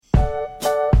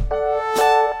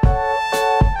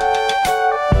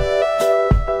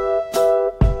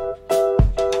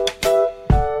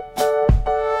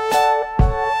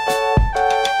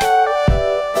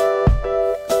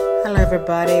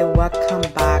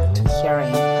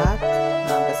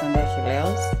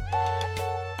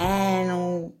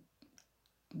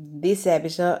this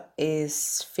episode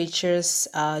features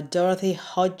Dorothy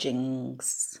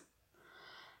Hodgins,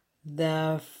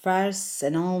 the first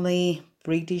and only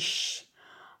British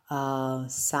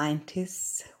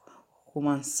scientist,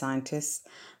 woman scientist,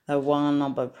 that won a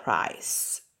Nobel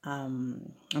Prize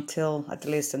at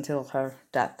least until her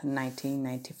death in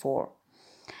 1994.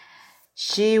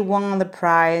 She won the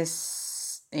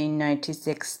prize in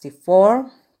 1964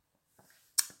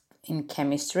 in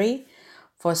chemistry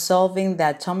for solving the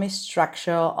atomic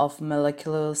structure of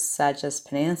molecules such as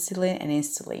penicillin and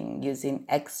insulin using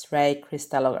X-ray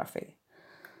crystallography.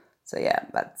 So yeah,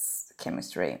 that's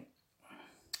chemistry.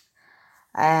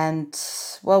 And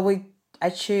I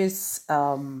choose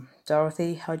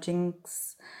Dorothy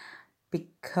Hodgins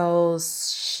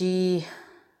because she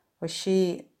was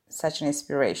such an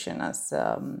inspiration as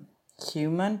a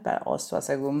human, but also as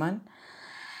a woman,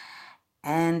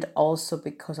 and also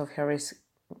because of her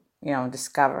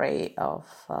discovery of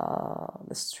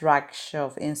the structure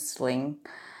of insulin.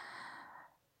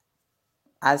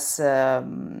 As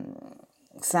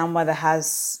someone that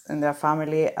has in their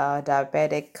family a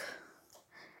diabetic,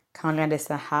 can only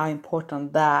understand how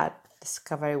important that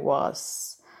discovery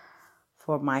was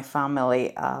for my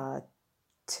family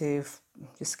to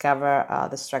discover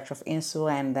the structure of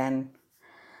insulin, and then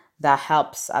that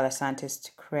helps other scientists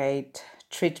to create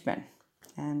treatment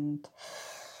and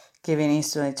giving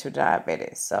insulin to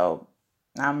diabetes. So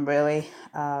I'm really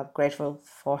grateful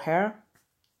for her.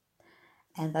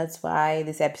 And that's why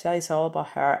this episode is all about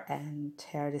her and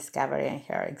her discovery and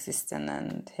her existence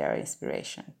and her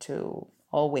inspiration to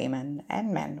all women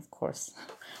and men, of course.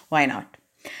 Why not?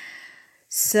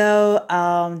 So,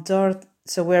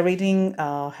 so we're reading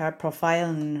her profile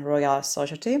in Royal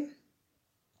Society.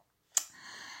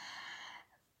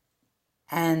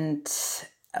 And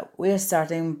we're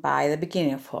starting by the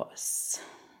beginning, of course.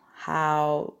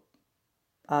 How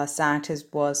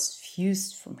scientist was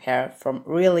fused from her from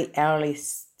really early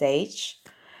stage,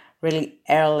 really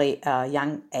early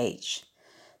young age.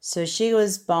 So she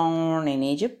was born in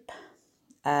Egypt.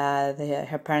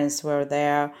 Her parents were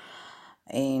there.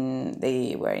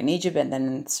 They were in Egypt and then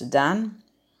in Sudan.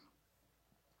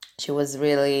 She was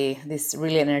this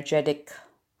really energetic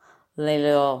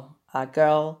little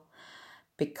girl.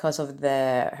 Because of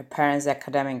her parents,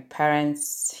 academic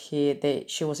parents,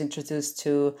 she was introduced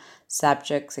to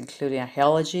subjects including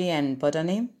archaeology and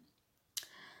botany.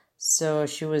 So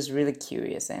she was really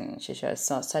curious and she showed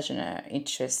such an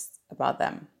interest about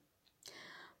them.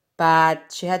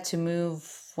 But she had to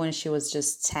move when she was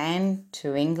just 10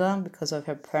 to England because of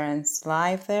her parents'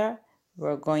 life there.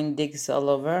 We're going digs all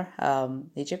over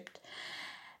Egypt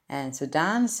and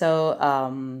Sudan. So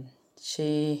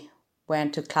she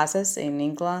went to classes in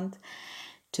England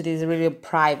to this really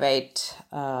private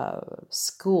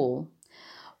school,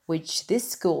 which this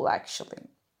school actually,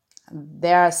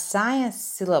 their science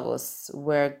syllabus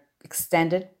were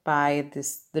extended by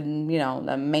the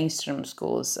mainstream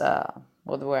schools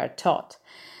what were taught.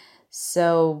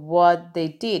 So what they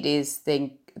did is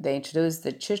they introduced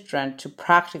the children to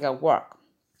practical work.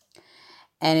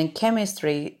 And in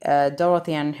chemistry,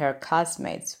 Dorothy and her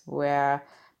classmates were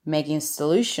making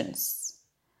solutions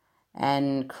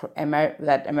and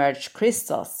that emerged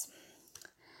crystals.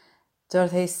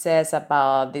 Dorothy says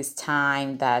about this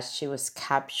time that she was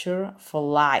captured for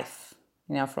life,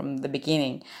 from the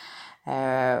beginning,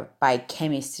 by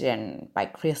chemistry and by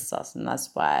crystals, and that's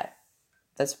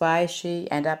why she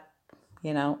ended up,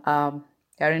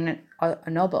 earning a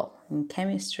Nobel in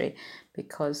chemistry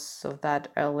because of that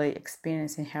early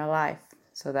experience in her life.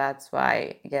 So that's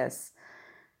why I guess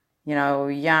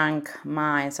young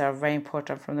minds are very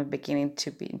important from the beginning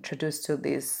to be introduced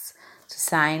to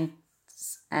science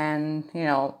and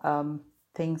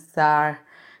things that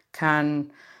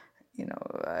can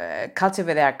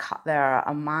cultivate their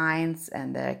minds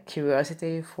and their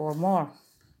curiosity for more.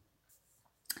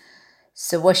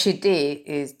 So what she did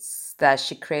is that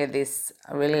she created this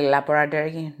really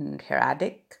laboratory in her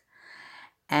attic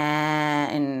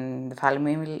and in the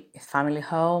family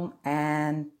home,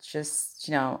 and just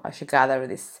she gathered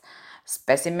these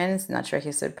specimens, natural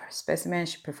history specimens.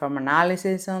 She performed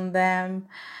analysis on them,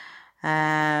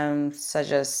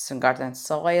 such as garden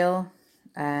soil,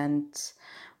 and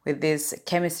with this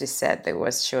chemistry set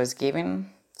she was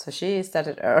given. So she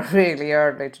started really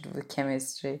early to do the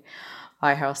chemistry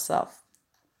by herself,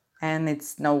 and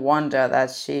it's no wonder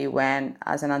that she went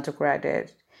as an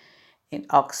undergraduate in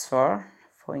Oxford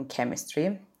in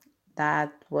chemistry.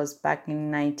 That was back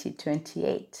in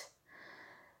 1928.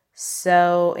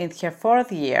 So in her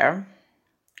fourth year,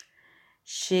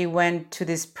 she went to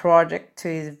this project to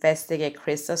investigate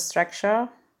crystal structure,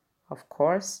 of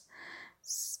course.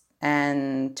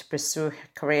 and to pursue her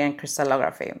career in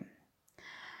crystallography.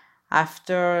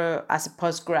 After, as a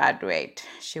postgraduate,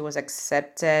 she was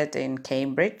accepted in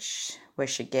Cambridge, where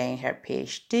she gained her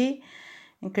PhD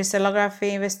in crystallography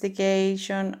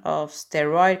investigation of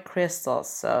steroid crystals.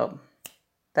 So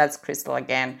that's crystal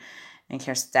again in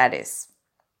her studies,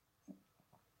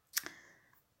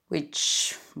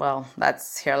 which, well,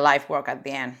 that's her life work at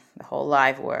the end. The whole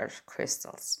life were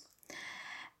crystals.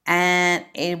 And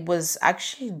it was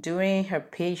actually during her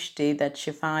PhD that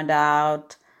she found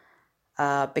out,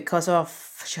 because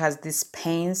of she has these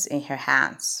pains in her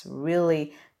hands,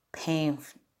 really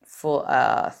painful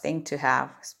thing to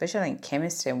have, especially in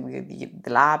chemistry with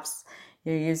the labs.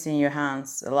 You're using your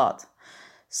hands a lot.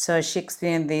 So she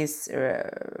experienced these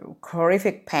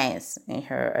horrific pains in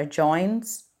her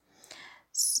joints,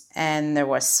 and there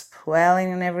was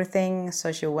swelling and everything.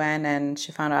 So she went and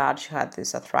she found out she had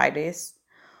this arthritis,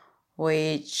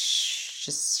 which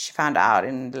she found out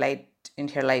in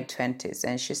her late 20s,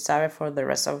 and she suffered for the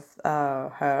rest of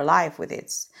her life with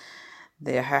it.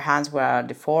 Her hands were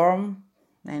deformed,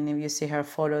 and if you see her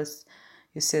photos,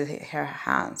 you see her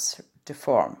hands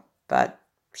deformed, but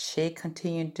she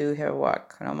continued to do her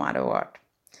work no matter what.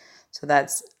 So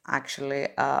that's actually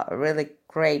a really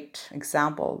great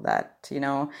example that,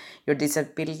 your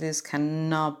disabilities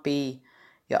cannot be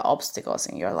your obstacles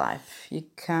in your life. You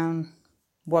can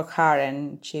work hard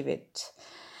and achieve it.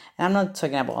 And I'm not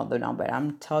talking about the number,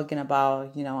 I'm talking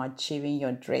about, achieving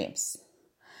your dreams.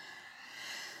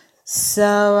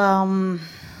 So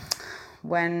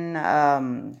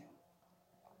when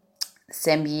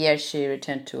same year she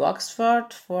returned to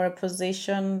Oxford for a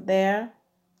position there,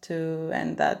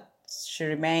 and that she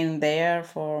remained there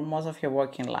for most of her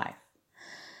working life.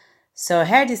 So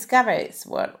her discoveries,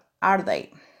 what are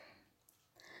they?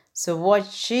 So what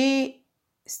she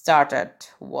started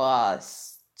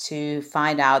was to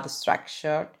find out the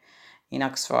structure in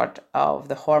Oxford of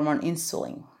the hormone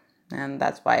insulin, and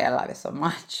that's why I love it so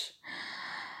much.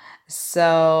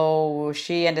 So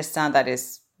she understands that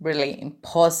it's really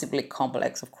impossibly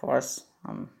complex, of course.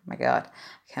 Oh my God,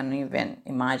 I can't even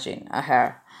imagine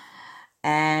her.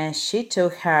 And she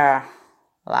took her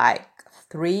like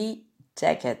 3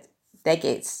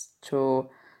 decades to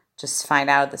just find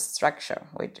out the structure,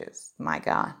 which is, my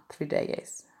God, 3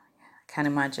 decades. I can't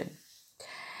imagine.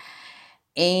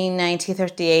 In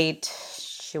 1938,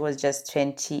 she was just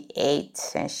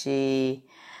 28, and she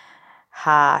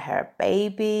had her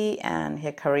baby, and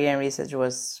her career in research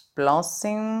was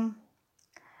blossoming.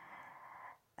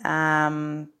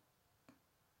 And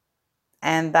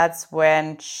that's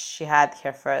when she had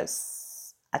her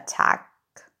first attack,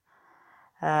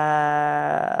 Hodgkin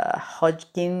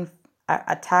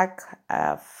attack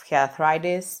of her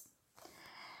arthritis.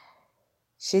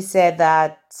 She said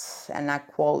that, and I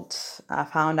quote, "I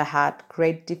found I had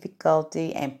great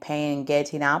difficulty and pain in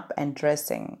getting up and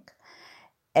dressing.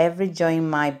 Every joint in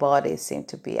my body seemed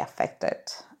to be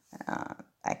affected."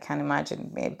 I can't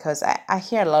imagine me, because I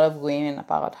hear a lot of women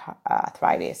about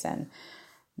arthritis, and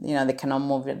they cannot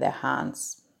move their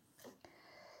hands.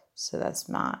 So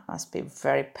must be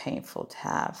very painful to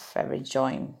have every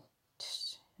joint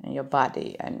in your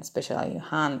body, and especially your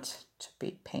hand, to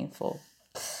be painful.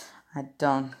 I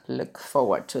don't look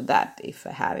forward to that if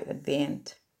I have it at the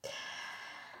end.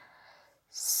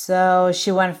 So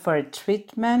she went for a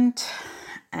treatment,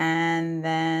 and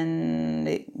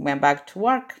then went back to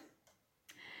work.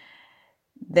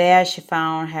 There she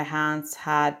found her hands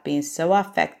had been so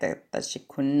affected that she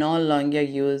could no longer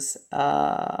use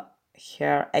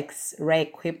her X-ray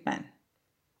equipment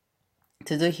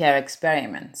to do her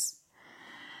experiments.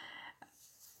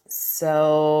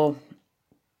 So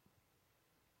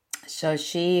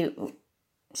she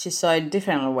saw a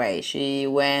different way. She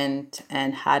went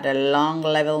and had a long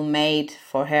level made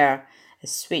for her, a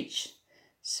switch.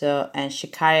 And she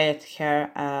carried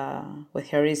her with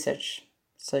her research,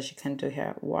 so she can do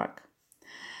her work.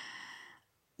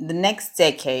 The next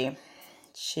decade,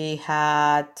 she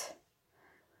had,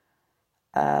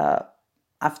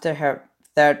 after her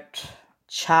third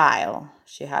child,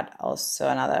 she had also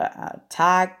another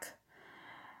attack.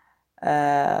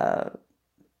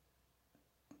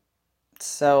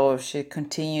 So she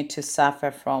continued to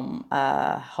suffer from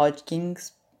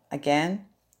Hodgkin's again.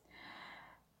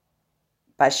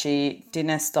 But she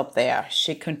didn't stop there.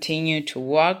 She continued to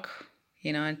work,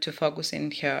 and to focus in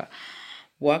her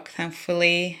work,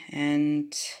 thankfully,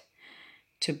 and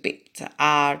to build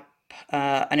up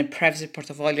an impressive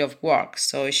portfolio of work.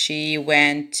 So she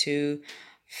went to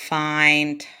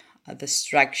find the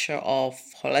structure of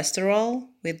cholesterol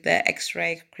with the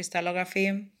X-ray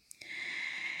crystallography.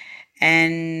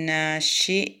 And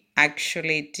she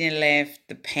actually didn't let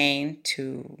the pain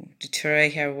to deter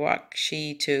her work.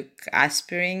 She took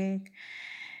aspirin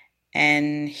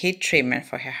and heat treatment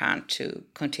for her hand to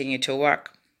continue to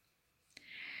work.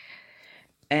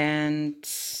 And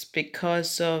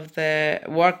because of the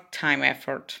work time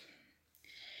effort,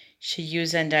 she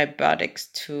used antibiotics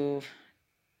to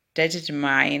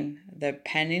determine the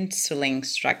penicillin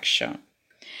structure.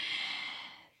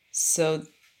 So,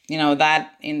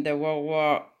 that in the World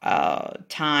War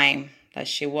time that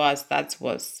that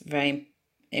was very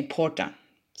important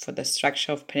for the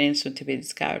structure of penicillin to be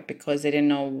discovered, because they didn't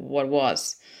know what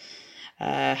was,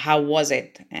 how was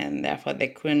it, and therefore they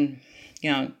couldn't,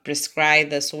 prescribe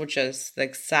the soldiers the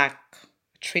exact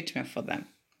treatment for them.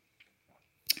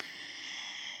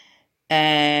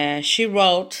 She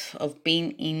wrote of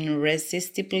being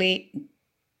irresistibly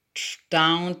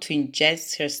down to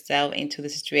inject herself into the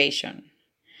situation,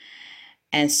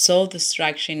 and saw the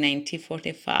structure in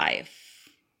 1945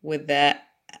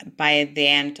 by the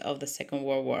end of the Second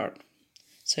World War.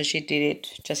 So she did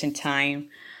it just in time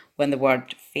when the war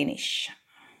finished,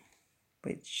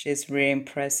 which is really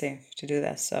impressive to do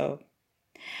that. So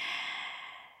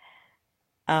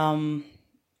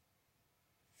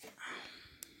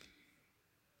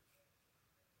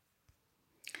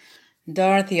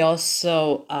Dorothy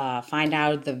also find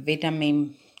out the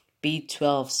vitamin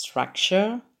B12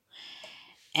 structure,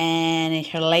 and in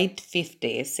her late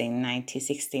 50s, in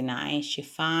 1969, she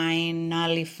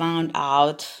finally found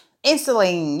out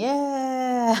insulin.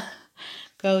 Yeah,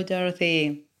 go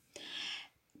Dorothy.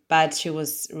 But she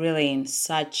was really in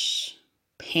such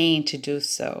pain to do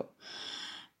so.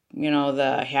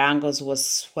 Her ankles was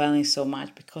swelling so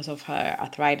much because of her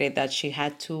arthritis that she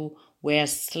had to wear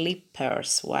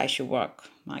slippers while she worked.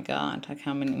 My God, I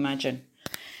can't even imagine.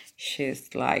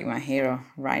 She's like my hero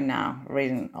right now,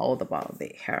 reading all about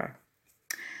her.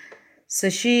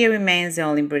 So she remains the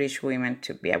only British woman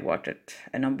to be awarded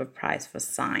a Nobel Prize for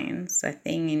Science. I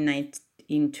think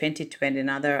in 2020,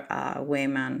 another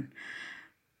woman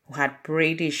who had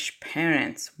British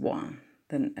parents won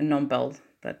the Nobel,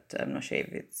 but I'm not sure if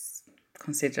it's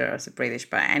considered as a British.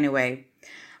 But anyway,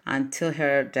 until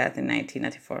her death in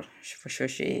 1994, for sure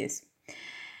she is.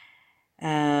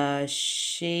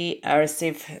 She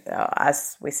received,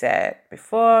 as we said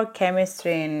before,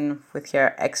 chemistry with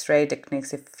her X-ray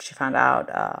techniques. If she found out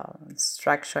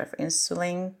structure of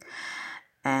insulin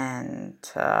and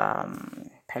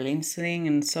penicillin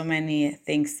and so many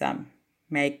things that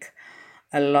make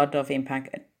a lot of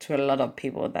impact to a lot of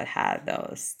people that had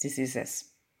those diseases.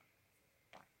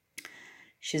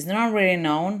 She's not really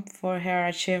known for her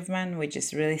achievement, which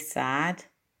is really sad.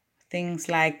 Things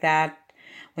like that.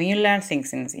 When you learn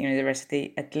things in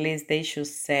university, at least they should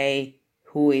say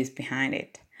who is behind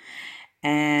it.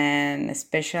 And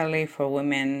especially for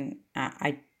women,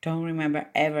 I don't remember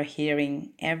ever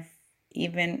hearing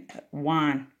even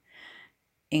one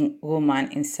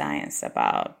woman in science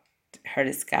about her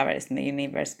discoveries in the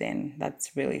university, and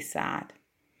that's really sad.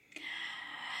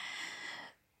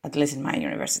 At least in my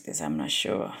universities, I'm not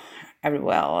sure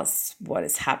everywhere else what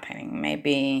is happening.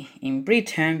 Maybe in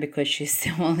Britain, because she's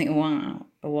the only one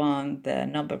won the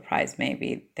Nobel Prize,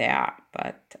 maybe they are,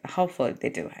 but hopefully they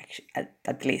do, actually,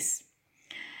 at least.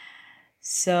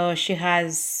 So she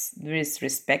has this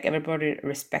respect. Everybody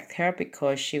respect her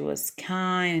because she was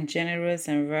kind, generous,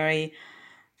 and very,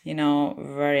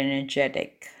 very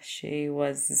energetic. She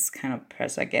was this kind of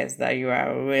person, I guess, that you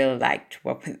are really like to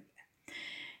work with.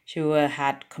 She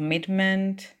had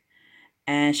commitment,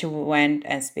 and she went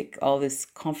and speak all these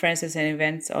conferences and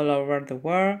events all over the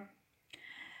world.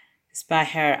 Despite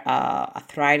her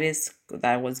arthritis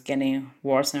that was getting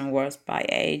worse and worse by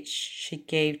age, she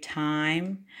gave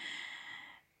time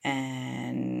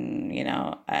and,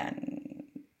 and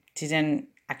didn't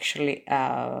actually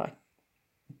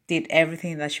did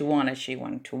everything that she wanted. She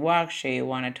wanted to work, she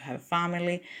wanted to have a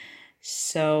family.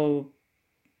 So,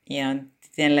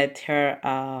 didn't let her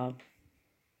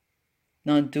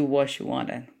not do what she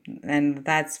wanted. And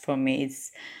that's, for me,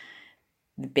 it's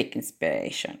the big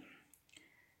inspiration.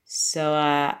 So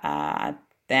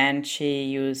then she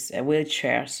used a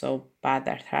wheelchair, so bad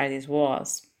arthritis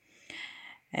was.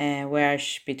 Where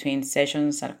between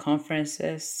sessions at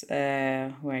conferences,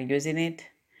 we're using it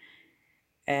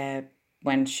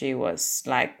when she was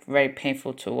like very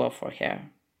painful to work for her.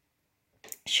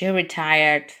 She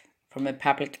retired from the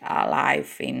public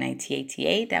life in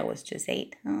 1988. I was just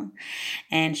 8,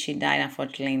 and she died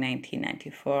unfortunately in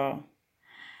 1994.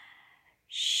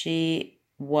 She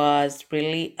was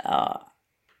really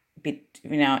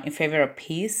in favor of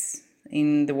peace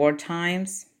in the war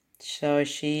times. So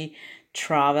she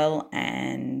traveled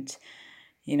and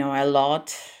a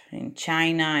lot in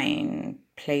China, in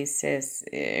places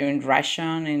in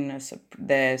Russia, in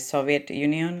the Soviet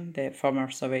Union, the former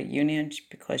Soviet Union,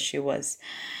 because she was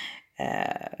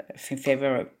in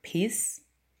favor of peace,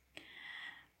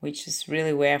 which is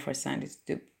really rare for scientists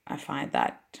to do. I find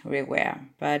that really rare.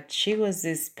 But she was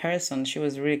this person, she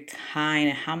was really kind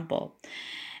and humble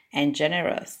and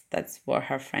generous. That's what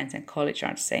her friends and colleagues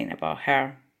are saying about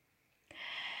her.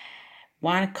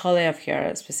 One colleague of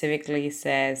her specifically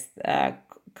says,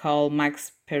 called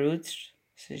Max Perutz.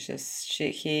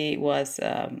 He was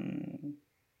a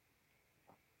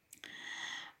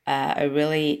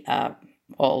really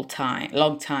long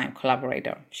time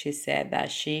collaborator. She said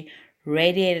that she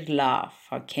radiated love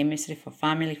for chemistry, for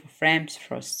family, for friends,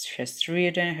 for her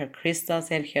students, her crystals,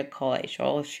 and her college.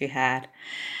 All she had.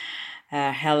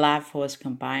 Her life was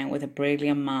combined with a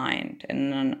brilliant mind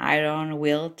and an iron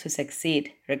will to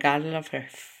succeed, regardless of her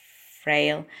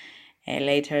frail and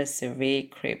later severe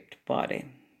crippled body.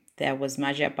 There was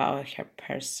magic about her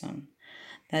person.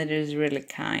 That is really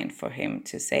kind for him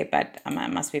to say, but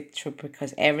it must be true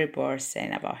because everybody is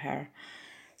saying about her.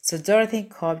 So Dorothy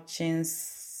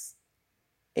Hopkins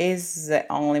is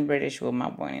the only British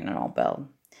woman winning a Nobel.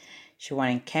 She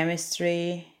won in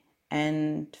chemistry,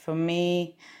 and for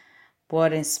me,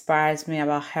 what inspires me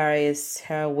about her is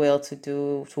her will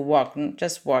to work, not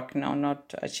just work,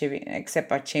 not achieving,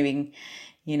 except achieving,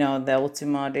 the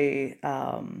ultimate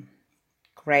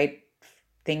great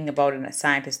thing about a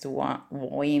scientist to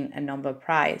win a Nobel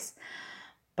Prize,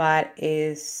 but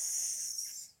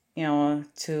is,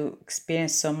 to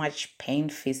experience so much pain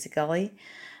physically,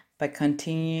 but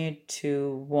continue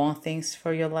to want things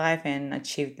for your life and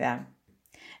achieve them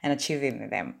and achieving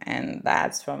them. And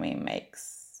that's for me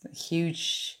makes a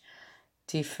huge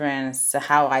difference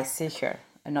how I see her.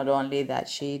 And not only that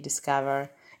she discovered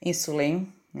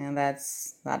insulin, and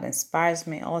that inspires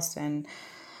me also,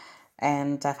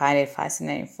 and I find it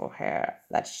fascinating for her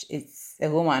that it's a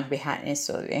woman behind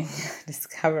insulin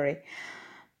discovery,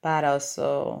 but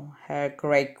also her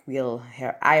great will,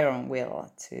 her iron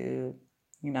will to,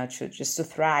 just to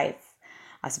thrive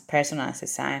as a person, as a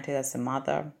scientist, as a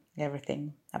mother,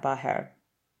 everything about her.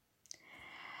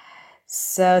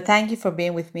 So thank you for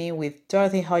being with me with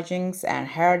Dorothy Hodgins and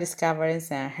her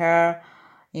discoveries and her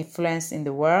influence in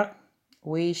the world.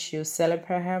 We should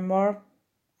celebrate her more.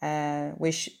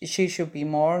 She should be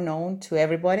more known to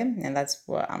everybody, and that's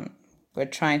what we're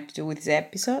trying to do with this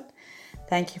episode.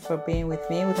 Thank you for being with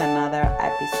me with another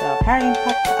episode of Her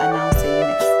Impact, and I'll see you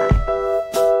next time.